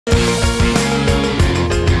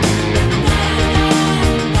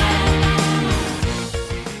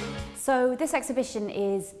So this exhibition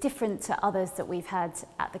is different to others that we've had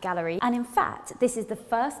at the gallery, and in fact this is the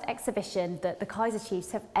first exhibition that the Kaiser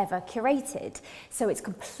Chiefs have ever curated, so it's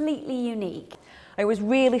completely unique. It was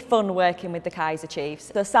really fun working with the Kaiser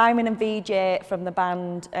Chiefs. So Simon and VJ from the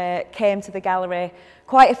band came to the gallery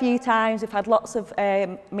quite a few times. We've had lots of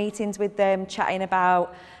meetings with them, chatting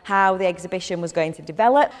about how the exhibition was going to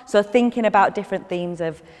develop. So thinking about different themes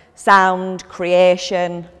of sound,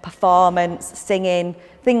 creation, performance, singing,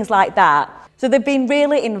 things like that. So they've been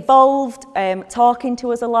really involved, talking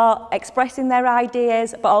to us a lot, expressing their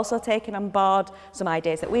ideas, but also taking on board some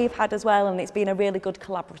ideas that we've had as well, and it's been a really good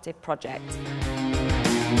collaborative project.